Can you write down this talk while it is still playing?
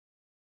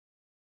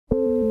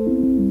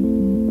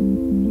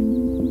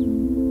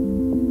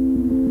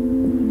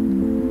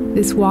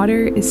This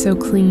water is so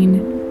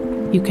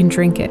clean, you can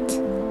drink it.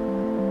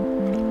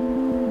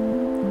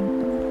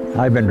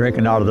 I've been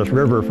drinking out of this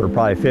river for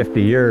probably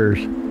 50 years.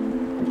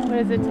 What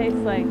does it taste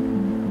like?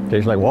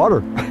 Tastes like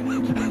water.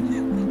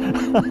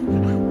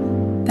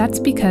 That's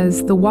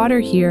because the water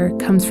here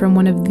comes from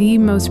one of the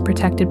most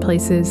protected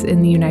places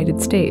in the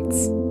United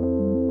States.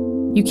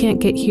 You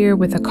can't get here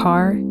with a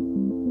car.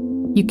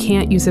 You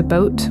can't use a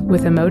boat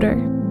with a motor.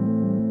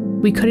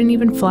 We couldn't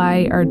even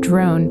fly our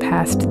drone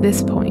past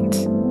this point.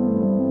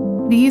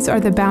 These are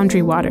the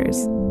boundary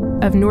waters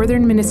of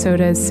northern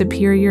Minnesota's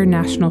Superior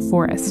National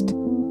Forest.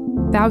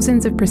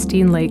 Thousands of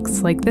pristine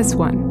lakes like this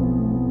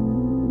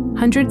one.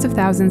 Hundreds of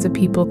thousands of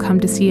people come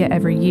to see it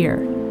every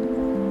year.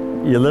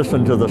 You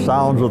listen to the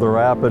sounds of the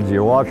rapids,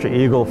 you watch the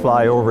eagle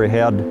fly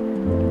overhead,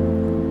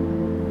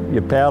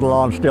 you paddle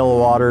on still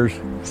waters,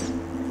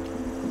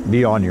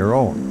 be on your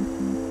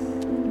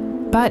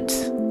own. But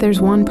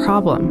there's one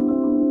problem.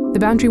 The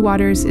Boundary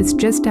Waters is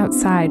just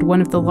outside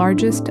one of the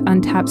largest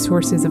untapped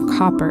sources of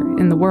copper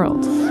in the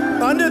world.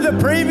 Under the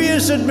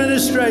previous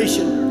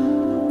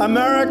administration,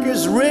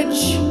 America's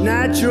rich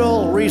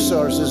natural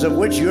resources, of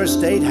which your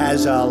state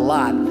has a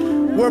lot,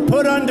 were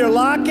put under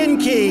lock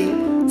and key.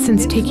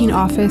 Since taking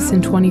office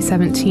in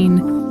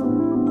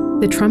 2017,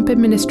 the Trump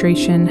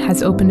administration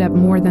has opened up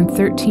more than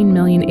 13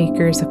 million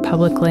acres of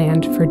public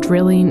land for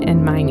drilling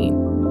and mining.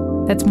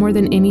 That's more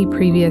than any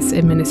previous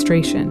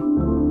administration,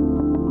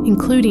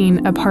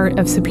 including a part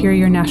of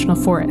Superior National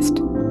Forest,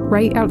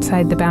 right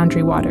outside the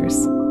Boundary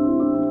Waters.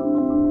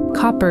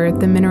 Copper,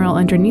 the mineral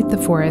underneath the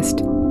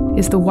forest,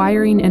 is the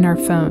wiring in our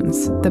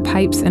phones, the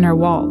pipes in our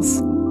walls,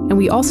 and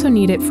we also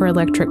need it for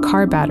electric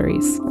car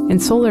batteries,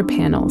 and solar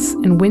panels,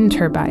 and wind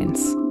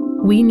turbines.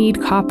 We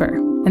need copper,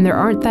 and there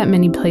aren't that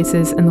many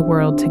places in the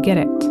world to get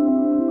it.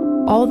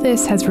 All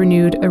this has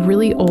renewed a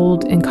really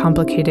old and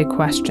complicated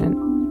question.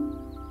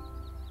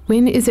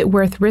 When is it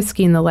worth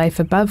risking the life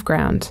above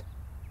ground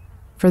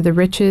for the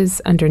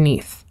riches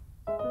underneath?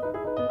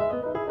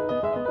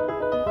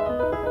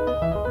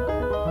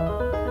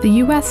 The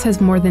U.S.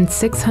 has more than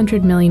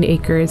 600 million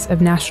acres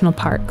of national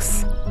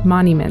parks,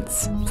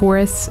 monuments,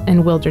 forests,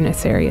 and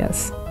wilderness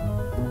areas.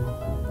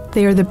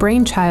 They are the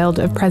brainchild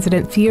of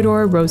President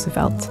Theodore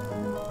Roosevelt.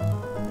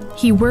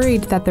 He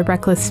worried that the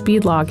reckless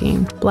speed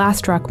logging,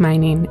 blast rock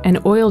mining,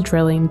 and oil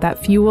drilling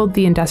that fueled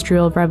the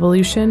Industrial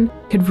Revolution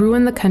could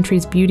ruin the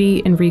country's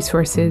beauty and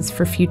resources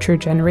for future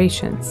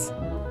generations.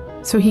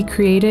 So he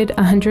created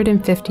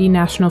 150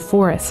 national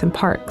forests and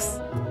parks,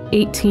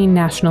 18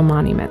 national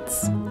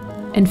monuments,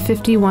 and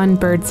 51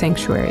 bird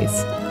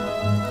sanctuaries.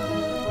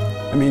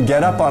 I mean,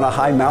 get up on a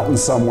high mountain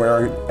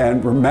somewhere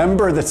and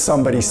remember that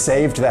somebody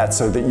saved that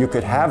so that you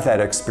could have that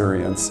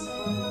experience.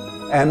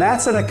 And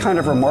that's a kind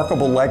of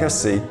remarkable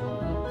legacy.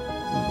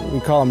 We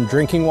call them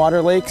drinking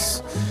water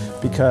lakes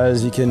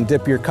because you can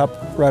dip your cup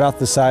right off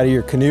the side of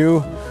your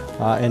canoe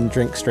and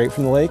drink straight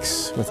from the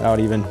lakes without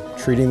even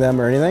treating them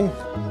or anything.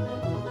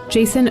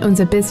 Jason owns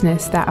a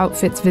business that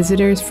outfits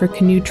visitors for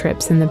canoe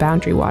trips in the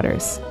Boundary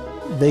Waters.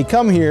 They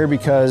come here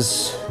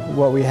because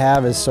what we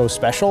have is so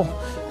special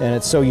and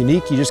it's so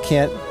unique. You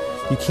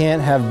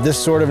can't have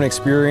this sort of an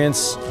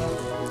experience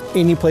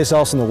any place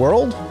else in the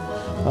world.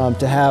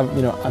 To have,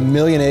 1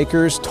 million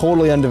acres,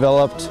 totally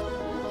undeveloped.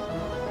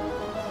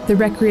 The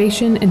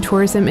recreation and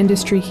tourism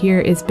industry here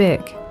is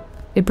big.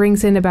 It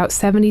brings in about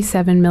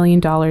 $77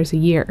 million a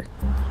year.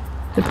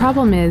 The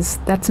problem is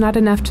that's not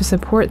enough to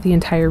support the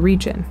entire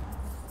region.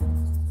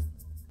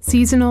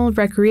 Seasonal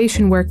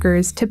recreation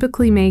workers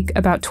typically make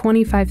about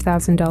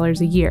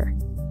 $25,000 a year.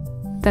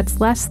 That's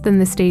less than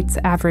the state's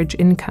average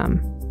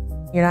income.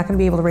 You're not going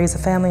to be able to raise a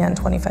family on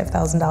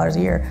 $25,000 a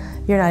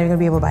year. You're not even going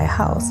to be able to buy a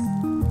house.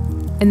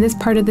 And this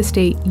part of the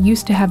state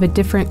used to have a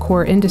different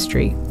core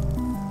industry,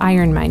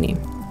 iron mining.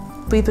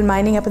 We've been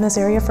mining up in this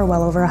area for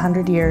well over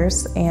 100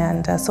 years,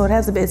 and so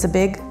it's a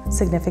big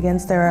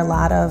significance. There are a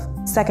lot of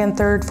second,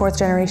 third, fourth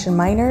generation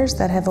miners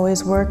that have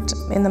always worked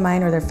in the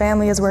mine, or their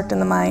family has worked in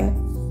the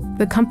mine.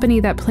 The company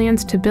that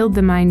plans to build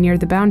the mine near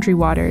the Boundary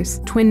Waters,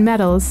 Twin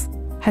Metals,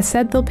 has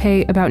said they'll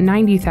pay about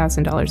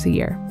 $90,000 a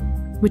year,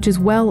 which is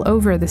well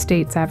over the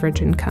state's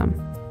average income.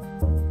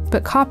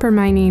 But copper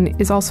mining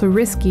is also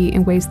risky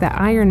in ways that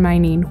iron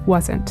mining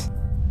wasn't.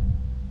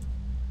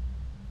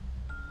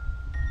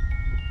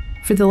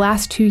 For the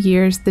last 2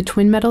 years, the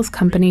Twin Metals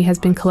company has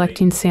been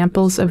collecting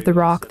samples of the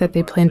rock that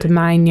they plan to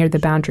mine near the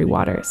Boundary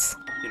Waters.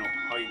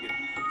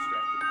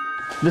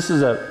 This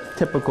is a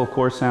typical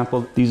core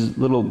sample. These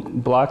little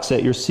blocks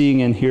that you're seeing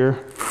in here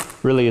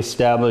really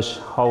establish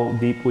how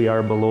deep we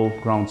are below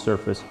ground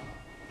surface.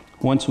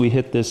 Once we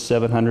hit this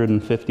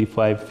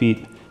 755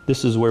 feet,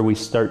 this is where we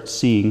start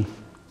seeing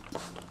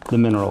the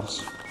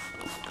minerals.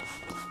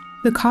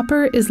 The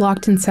copper is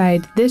locked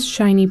inside this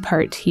shiny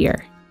part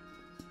here.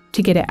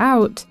 To get it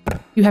out,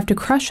 you have to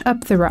crush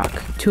up the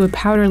rock to a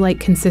powder-like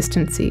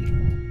consistency.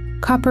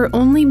 Copper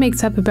only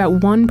makes up about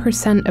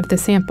 1% of the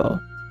sample,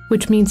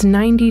 which means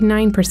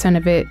 99%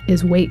 of it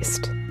is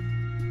waste.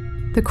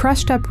 The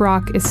crushed up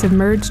rock is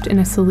submerged in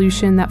a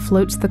solution that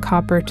floats the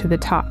copper to the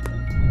top.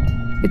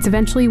 It's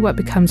eventually what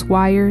becomes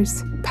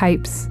wires,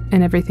 pipes,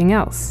 and everything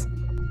else.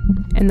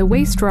 And the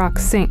waste rock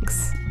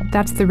sinks.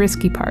 That's the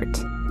risky part.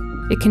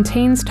 It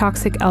contains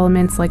toxic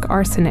elements like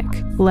arsenic,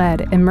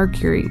 lead, and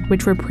mercury,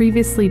 which were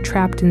previously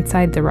trapped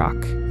inside the rock.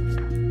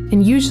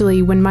 And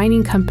usually, when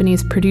mining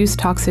companies produce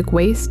toxic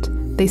waste,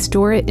 they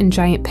store it in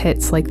giant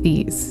pits like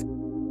these.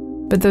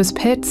 But those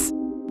pits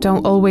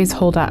don't always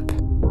hold up.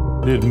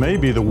 It may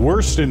be the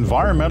worst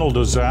environmental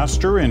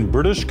disaster in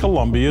British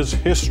Columbia's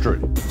history.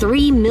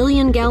 3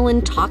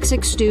 million-gallon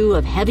toxic stew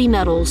of heavy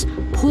metals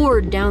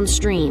poured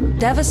downstream.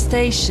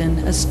 Devastation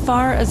as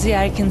far as the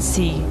eye can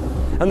see.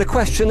 And the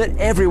question that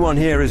everyone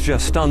here is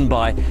just stunned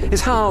by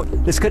is how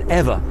this could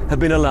ever have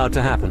been allowed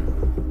to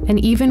happen. And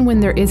even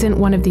when there isn't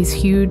one of these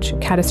huge,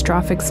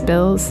 catastrophic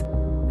spills,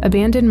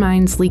 abandoned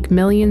mines leak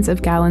millions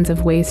of gallons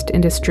of waste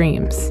into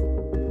streams.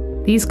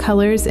 These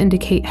colors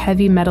indicate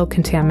heavy metal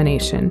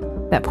contamination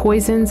that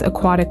poisons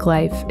aquatic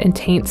life and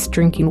taints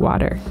drinking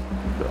water.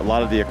 A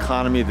lot of the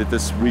economy that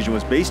this region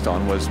was based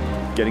on was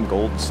getting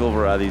gold and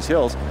silver out of these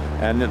hills,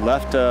 and it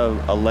left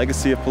a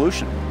legacy of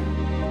pollution.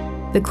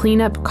 The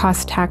cleanup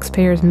costs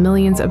taxpayers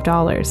millions of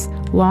dollars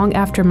long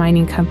after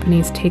mining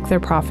companies take their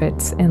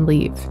profits and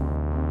leave.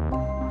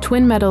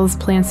 Twin Metals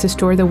plans to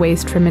store the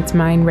waste from its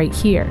mine right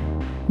here,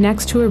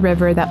 next to a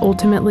river that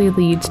ultimately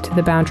leads to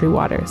the Boundary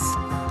Waters.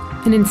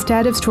 And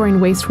instead of storing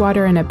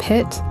wastewater in a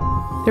pit,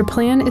 their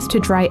plan is to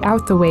dry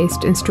out the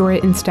waste and store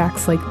it in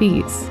stacks like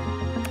these.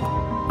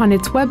 On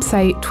its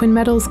website, Twin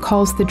Metals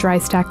calls the dry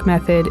stack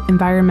method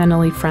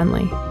environmentally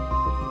friendly.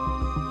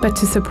 But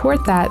to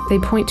support that, they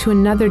point to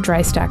another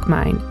dry stack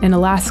mine in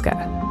Alaska,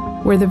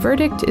 where the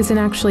verdict isn't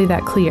actually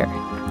that clear.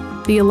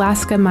 The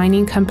Alaska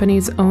Mining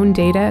Company's own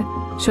data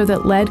show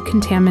that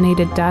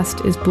lead-contaminated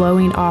dust is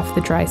blowing off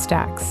the dry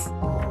stacks,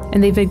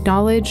 and they've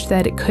acknowledged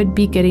that it could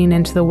be getting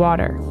into the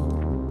water.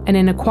 And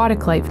in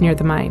aquatic life near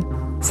the mine,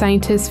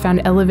 scientists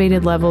found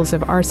elevated levels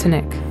of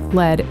arsenic,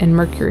 lead, and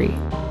mercury.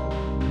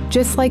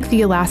 Just like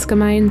the Alaska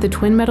mine, the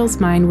Twin Metals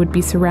mine would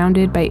be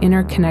surrounded by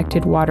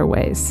interconnected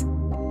waterways.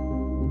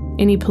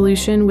 Any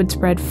pollution would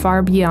spread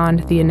far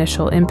beyond the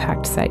initial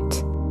impact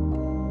site.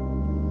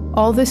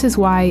 All this is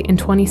why, in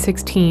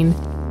 2016,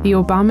 the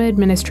Obama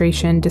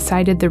administration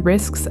decided the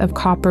risks of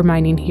copper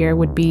mining here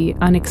would be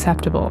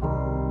unacceptable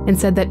and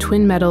said that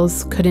Twin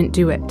Metals couldn't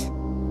do it.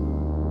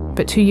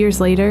 But 2 years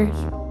later,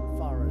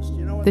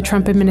 the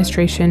Trump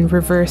administration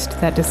reversed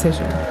that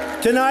decision.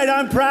 Tonight,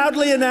 I'm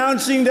proudly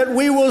announcing that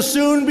we will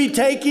soon be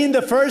taking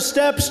the first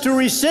steps to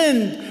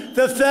rescind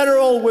the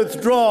federal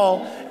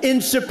withdrawal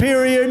in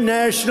Superior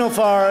National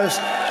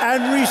Forest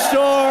and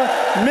restore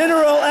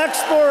mineral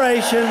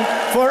exploration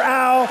for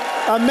our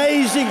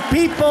amazing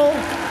people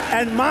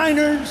and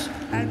miners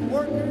and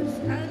workers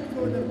and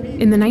for the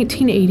people. In the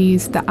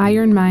 1980s, the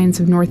iron mines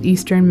of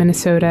northeastern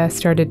Minnesota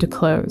started to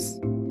close.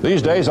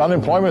 These days,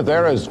 unemployment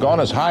there has gone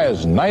as high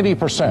as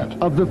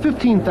 90%. Of the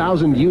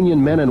 15,000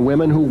 union men and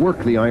women who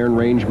work the Iron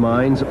Range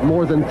mines,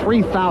 more than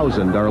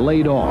 3,000 are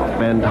laid off,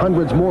 and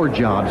hundreds more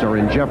jobs are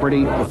in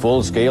jeopardy. A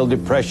full-scale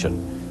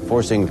depression,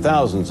 forcing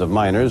thousands of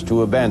miners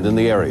to abandon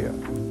the area.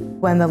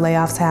 When the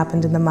layoffs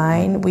happened in the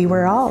mine, we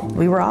were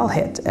all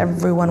hit.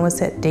 Everyone was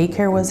hit.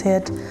 Daycare was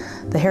hit,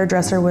 the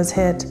hairdresser was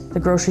hit, the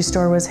grocery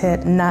store was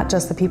hit, not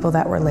just the people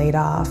that were laid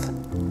off.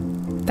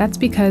 That's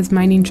because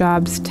mining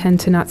jobs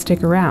tend to not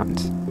stick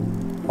around.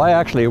 I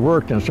actually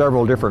worked in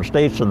several different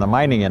states in the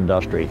mining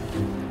industry,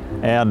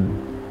 and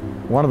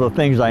one of the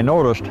things I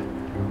noticed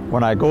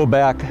when I go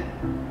back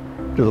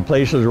to the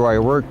places where I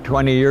worked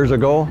 20 years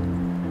ago,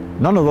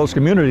 none of those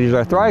communities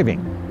are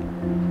thriving.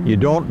 You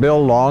don't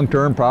build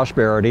long-term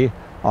prosperity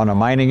on a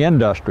mining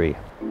industry.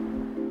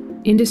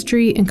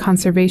 Industry and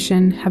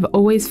conservation have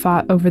always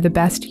fought over the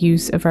best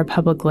use of our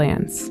public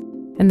lands,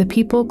 and the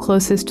people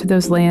closest to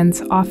those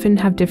lands often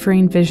have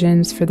differing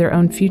visions for their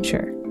own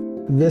future.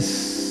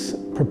 This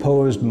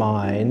proposed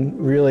mine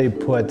really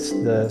puts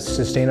the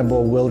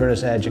sustainable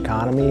wilderness edge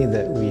economy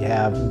that we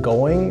have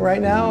going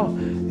right now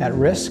at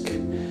risk,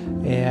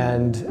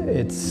 and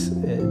it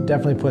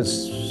definitely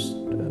puts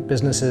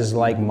businesses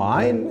like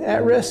mine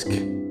at risk.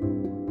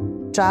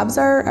 Jobs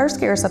are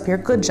scarce up here,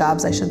 good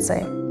jobs I should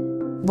say.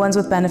 Ones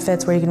with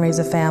benefits where you can raise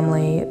a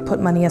family,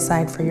 put money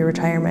aside for your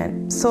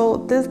retirement. So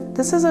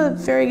this is a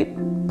very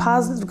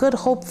positive, good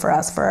hope for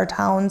us, for our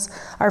towns,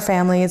 our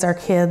families, our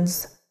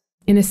kids.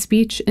 In a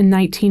speech in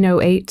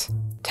 1908,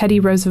 Teddy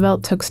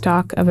Roosevelt took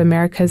stock of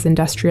America's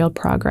industrial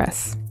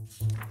progress.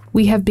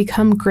 "We have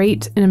become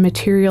great in a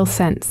material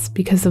sense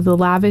because of the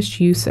lavish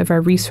use of our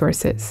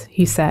resources,"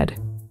 he said.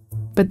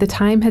 "But the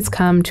time has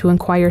come to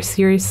inquire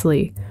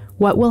seriously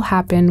what will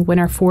happen when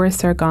our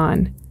forests are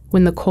gone,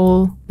 when the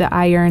coal, the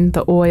iron,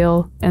 the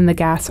oil, and the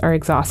gas are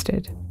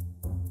exhausted."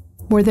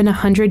 More than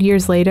 100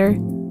 years later,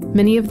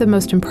 many of the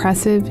most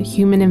impressive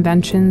human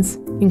inventions,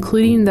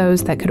 including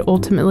those that could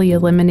ultimately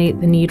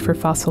eliminate the need for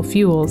fossil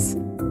fuels,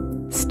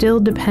 still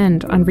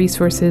depend on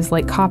resources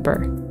like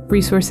copper,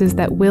 resources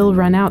that will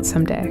run out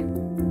someday.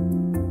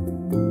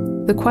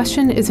 The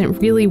question isn't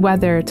really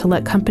whether to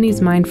let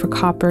companies mine for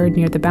copper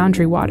near the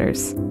Boundary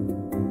Waters.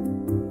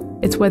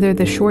 It's whether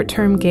the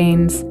short-term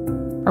gains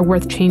are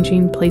worth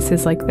changing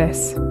places like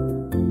this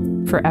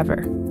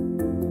forever.